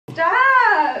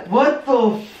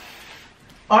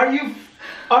Are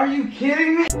you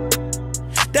kidding me?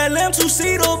 That lamb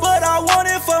two-seater, but I want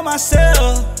it for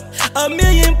myself. A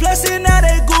million plus and now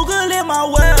they Googling my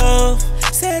wealth.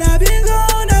 Said I been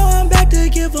gone, now I'm back to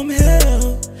give them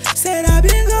hell. Said I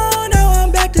been gone, now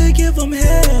I'm back to give them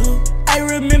hell. I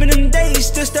remember them days,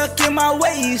 still stuck in my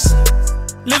ways.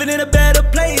 Living in a better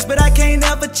place, but I can't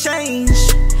ever change.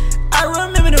 I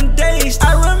remember them days,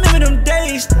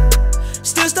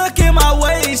 still stuck in my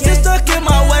ways, still stuck in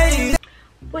my ways.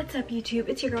 What's up YouTube,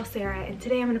 it's your girl Sarah, and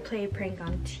today I'm going to play a prank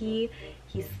on T.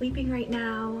 He's sleeping right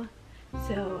now,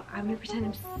 so I'm going to pretend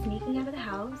I'm sneaking out of the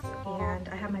house, and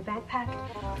I have my backpack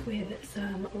with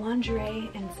some lingerie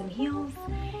and some heels,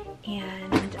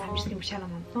 and I'm just going to pretend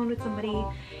I'm on the phone with somebody,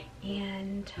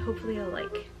 and hopefully I'll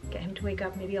like get him to wake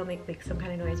up. Maybe I'll make like some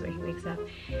kind of noise where he wakes up,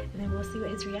 and then we'll see what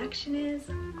his reaction is.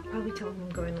 I'll probably tell him I'm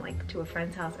going like to a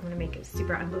friend's house. I'm going to make it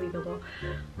super unbelievable,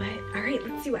 but alright,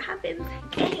 let's see what happens.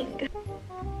 Gang!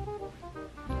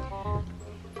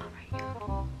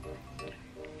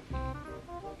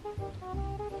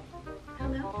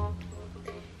 Hello?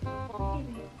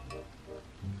 Baby.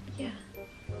 Yeah.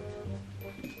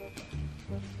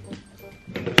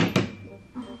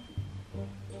 Oh.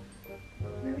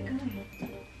 Where are we going?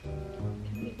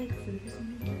 Can we eat like food or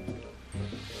something?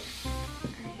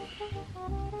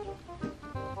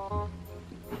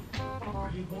 Where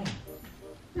are you going?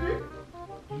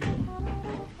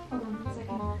 Hold on one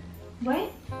second. What?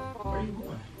 Where are you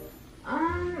going?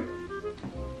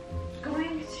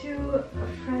 Going to a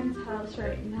friend's house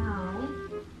right now.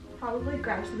 Probably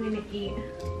grab something to eat.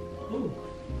 Who?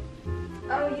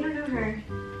 Oh, you don't know her.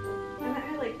 I met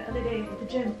her like the other day at the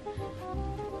gym.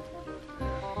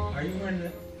 Are you wearing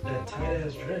that tight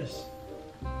ass dress?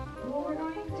 Well, we're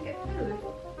going to get food.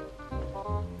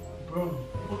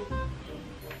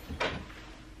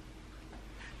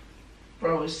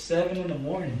 Bro, it's 7 in the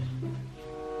morning.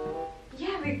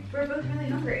 Yeah, we're both really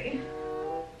hungry.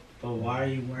 But why are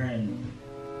you wearing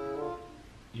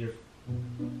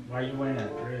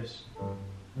that dress?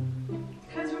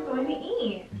 Because we're going to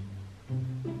eat.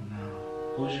 No.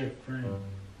 Who's your friend?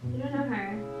 You don't know her.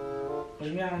 What do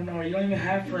you mean I don't know her? You don't even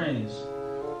have friends.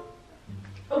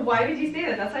 Oh, why would you say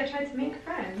that? That's why I tried to make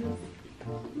friends.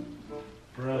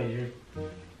 Bro, you're...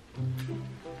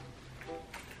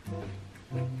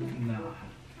 Nah,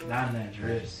 not in that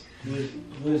dress. Who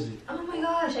is it? Oh my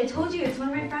gosh, I told you, it's one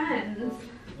of my friends.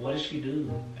 What does she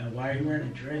do? And why are you wearing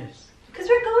a dress? Because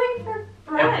we're going for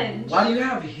brunch. Why do you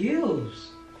have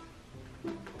heels?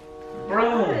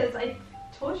 Bro. Because I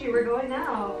told you we're going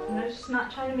out. And I'm just not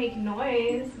trying to make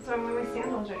noise. That's why I'm wearing my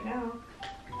sandals right now.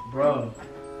 Bro.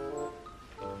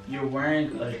 You're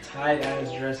wearing a tight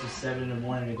ass dress at 7 in the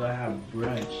morning to go have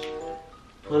brunch.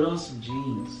 Put on some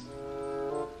jeans.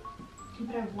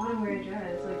 But I want to wear a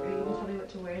dress. Like, are you gonna tell me what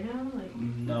to wear now? Like,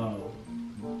 no.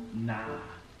 Nah.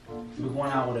 We're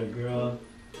going out with a girl.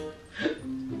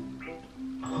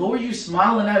 Who are you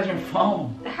smiling at your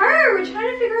phone? Her! We're trying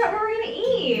to figure out where we're gonna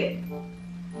eat.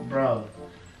 Bro.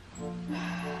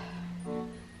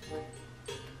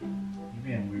 You're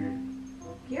being weird.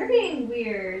 You're being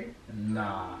weird.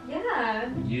 Nah. Yeah.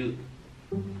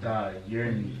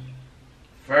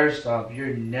 First off,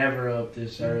 you're never up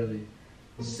this early.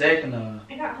 Second of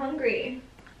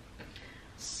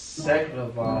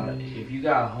all, if you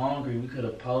got hungry, we could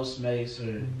have Postmates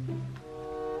or...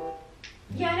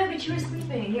 Yeah, I know, but you were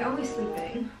sleeping. You're always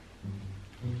sleeping.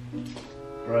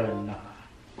 Bruh, nah.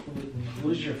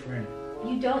 Who's your friend?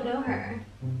 You don't know her.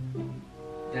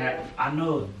 That I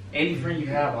know. Any friend you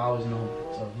have, I always know.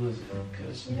 So who is it?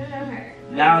 Cause you don't know her.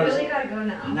 Now I really gotta go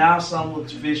now. Now something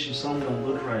looks fishy. Something don't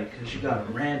look right. Cause you got a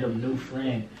random new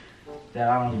friend that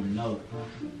I don't even know,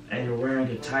 and you're wearing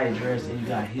a tight dress and you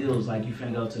got heels like you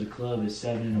finna go to the club at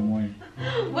 7 in the morning.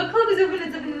 What club is open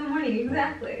at 7 in the morning?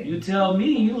 Exactly. You tell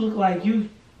me. You look like you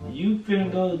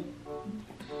finna go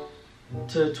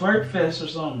to Twerk Fest or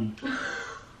something.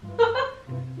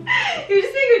 You're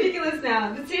just being ridiculous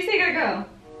now. But seriously, I gotta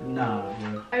go. Nah,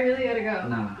 bro. I really gotta go.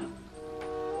 Nah.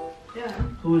 Yeah.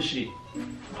 Who is she?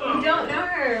 You don't know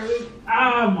her.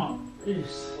 My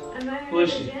wrist. I met her at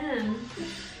the gym.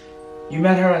 You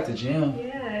met her at the gym?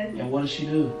 Yeah. And what does she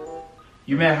do?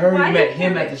 You met her or you met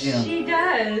him at the gym? She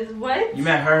does. What? You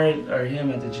met her or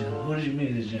him at the gym? Who did you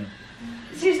meet at the gym?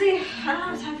 Seriously, I don't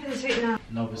have time for this right now.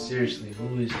 No, but seriously,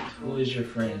 who is your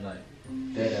friend? Like,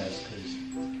 dead ass, cause...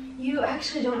 You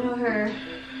actually don't know her.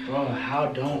 Bro,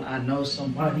 how don't I know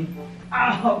somebody?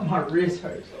 Ow, my wrist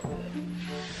hurts so bad.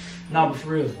 No, but for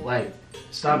real, like,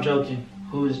 stop joking.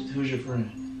 Who's your friend?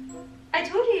 I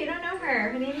told you don't know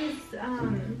her. Her name is,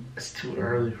 It's too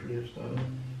early for this, though.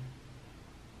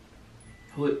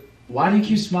 Why do you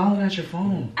keep smiling at your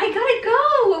phone? I gotta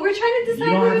go. We're trying to decide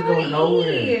You don't where have to we go want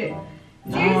nowhere. to eat.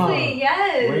 Nah. Seriously,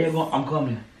 yes. Where you going? I'm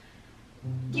coming.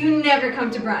 You never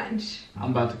come to brunch.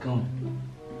 I'm about to come.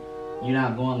 You're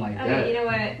not going like Okay, that. you know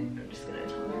what? I'm just gonna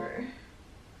tell her.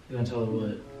 You're gonna tell her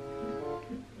what?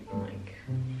 Like,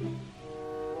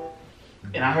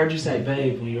 And I heard you say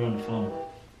babe when you were on the phone.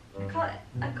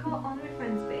 I call all my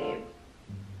friends babe.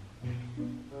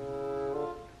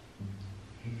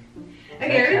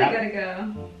 Okay, I really gotta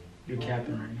go. You're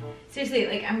capping right now. Seriously,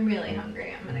 like I'm really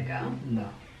hungry. I'm gonna go. No,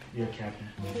 you're capping.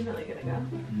 I'm really gonna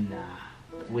go. Nah.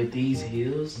 With these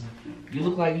heels, you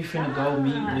look like you finna go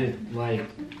meet with like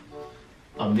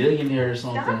a millionaire or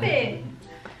something. Stop it.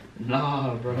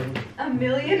 Nah, bro. A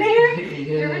millionaire? Yeah.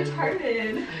 You're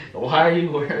retarded. Why are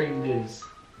you wearing this?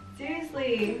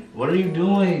 Seriously. What are you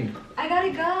doing? I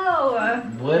gotta go.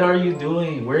 What are you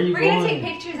doing? Where are you We're going? gonna take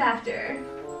pictures after.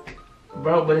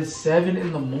 Bro, but it's 7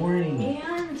 in the morning.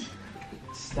 And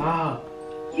Stop.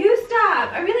 you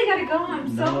stop. I really gotta go.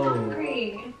 I'm so No.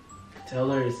 hungry. Tell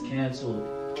her it's canceled.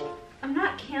 I'm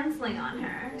not canceling on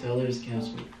her. Tell her it's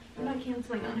canceled. I'm not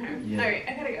canceling on her. Yeah. Alright,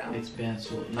 I gotta go. It's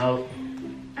canceled. No.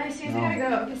 I seriously No. gotta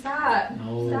go. Okay, stop.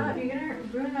 No. Stop. You're gonna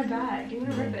ruin my bag. You're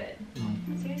gonna No. rip it.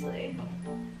 No. Seriously. No.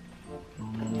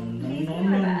 Please No. give me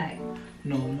my bag.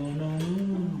 No.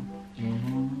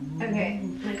 Okay,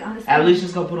 like honestly. At least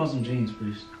just go put on some jeans,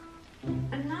 please.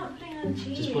 I'm not putting on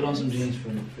jeans. Just put on some jeans for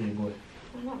your boy.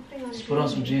 I'm not putting on Just put on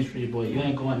some jeans for your boy. You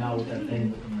ain't going out with that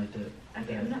thing looking like that.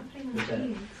 Okay, I'm not putting on With that.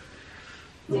 jeans.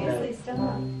 With that. Seriously, stop.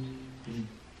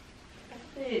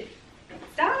 Stop it.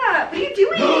 Stop! What are you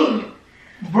doing?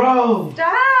 Bro,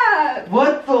 Stop!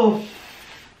 what the?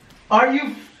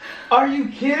 Are you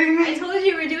kidding I me? told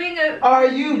you we're doing a. Are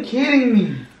you kidding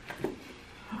me?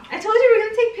 I told you we're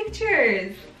gonna take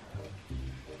pictures.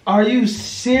 Are you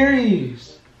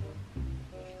serious?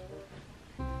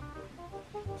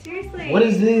 Seriously. What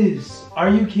is this? Are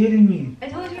you kidding me? I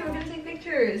told you we were gonna take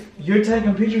pictures. You're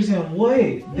taking pictures in what?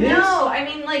 This? No, I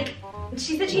mean like.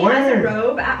 She said she has Where? a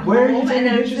robe at Where are you home, taking and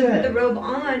then I'm pictures just gonna put at? the robe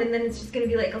on, and then it's just gonna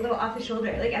be like a little off the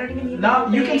shoulder. Like I don't even need. No,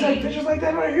 the you can take thing. pictures like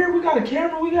that right here. We got a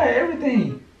camera. We got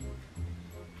everything.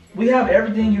 We have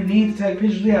everything you need to take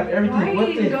pictures. We have everything. Why are What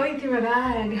you even the? going through my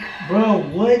bag? Bro,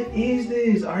 what is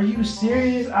this? Are you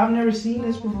serious? I've never seen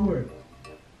this before.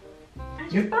 I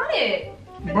just You- bought it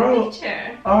for Bro. the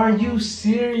picture. Are you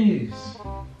serious?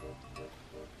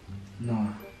 Nah.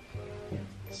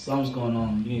 Something's going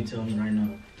on. You need to tell me right now.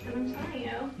 And I'm telling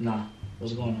you, Nah.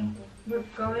 What's going on? we're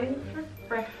going for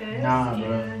breakfast. Nah,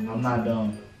 bro. and- I'm not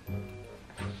done.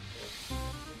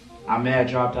 I may have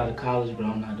dropped out of college, but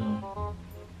I'm not done.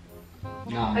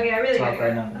 Nah. Okay, I really Talk gotta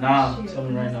right go. now. Oh, Nah, shoot. tell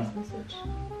me right What's now. this message?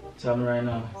 Tell me right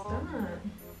now. Stop.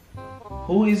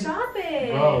 Who is? Stop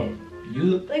it. Bro,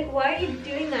 you, Like, why are you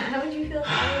doing that? How would you feel if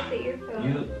I looked at your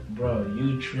phone?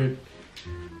 you trip.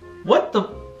 What the?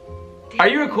 Are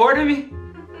you recording me?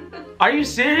 Are you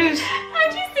serious?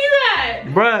 How'd you see that?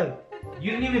 Bruh,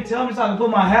 you didn't even tell me so I could put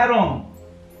my hat on.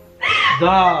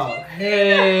 Dog.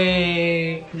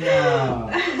 Heck no.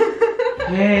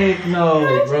 Heck no,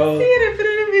 How'd bro. you see it? I put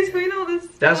it in between all this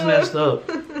stuff. That's messed up.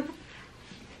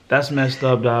 That's messed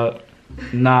up, dog.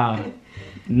 Nah.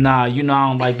 Nah, you know I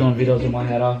don't like doing videos with my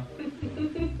hat off.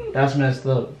 That's messed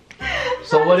up.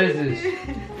 So what is this?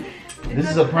 This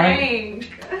is a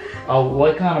prank? Oh,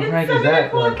 what kind of prank is that?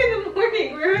 It's 7 o'clock in the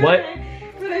morning. Where What?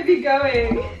 would I be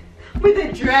going? With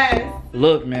a dress.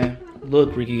 Look, man.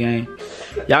 Look, Ricky Gang.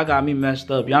 Y'all got me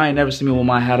messed up. Y'all ain't never seen me with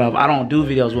my hat off. I don't do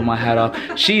videos with my hat off.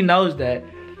 She knows that.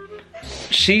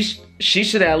 She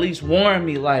should at least warn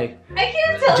me, like, I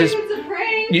can't tell Just- you it's a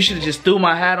prank. you should have just threw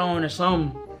my hat on or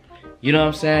something. You know what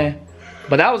I'm saying?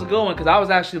 But that was a good one, because I was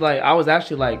actually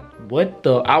like, what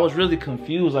the? I was really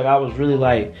confused. Like, I was really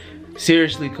like,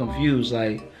 seriously confused.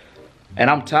 Like, and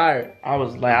I'm tired. I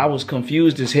was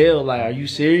confused as hell. Like, are you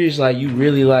serious? Like, you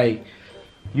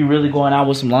really going out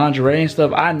with some lingerie and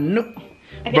stuff? I knew.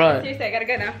 Okay, Bruh. seriously, I gotta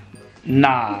go now.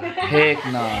 Nah, heck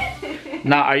nah.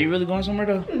 Nah, are you really going somewhere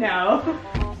though? No.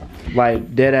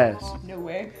 Like, dead ass.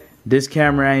 Nowhere. This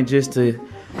camera ain't just to,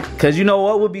 cause you know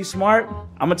what would be smart?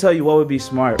 I'm gonna tell you what would be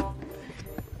smart.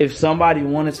 If somebody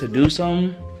wanted to do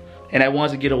something and they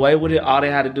wanted to get away with it, all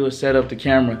they had to do is set up the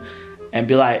camera and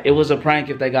be like, it was a prank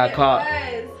if they got caught.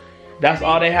 It was. That's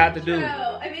all they had to do.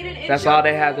 I made an intro That's all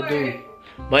they had to before. do.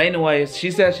 But anyways,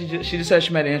 she said she just said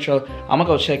she made an intro. I'm gonna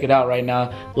go check it out right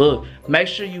now. Look, make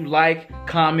sure you like,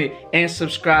 comment, and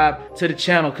subscribe to the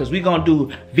channel, because we gonna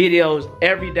do videos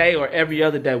every day or every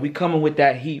other day. We coming with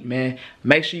that heat, man.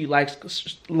 Make sure you like,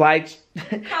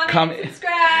 comment,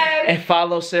 subscribe, and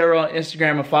follow Sarah on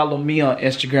Instagram and follow me on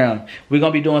Instagram. We're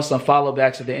gonna be doing some follow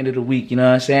backs at the end of the week. You know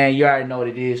what I'm saying? You already know what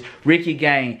it is. Ricky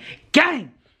Gang.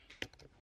 Gang!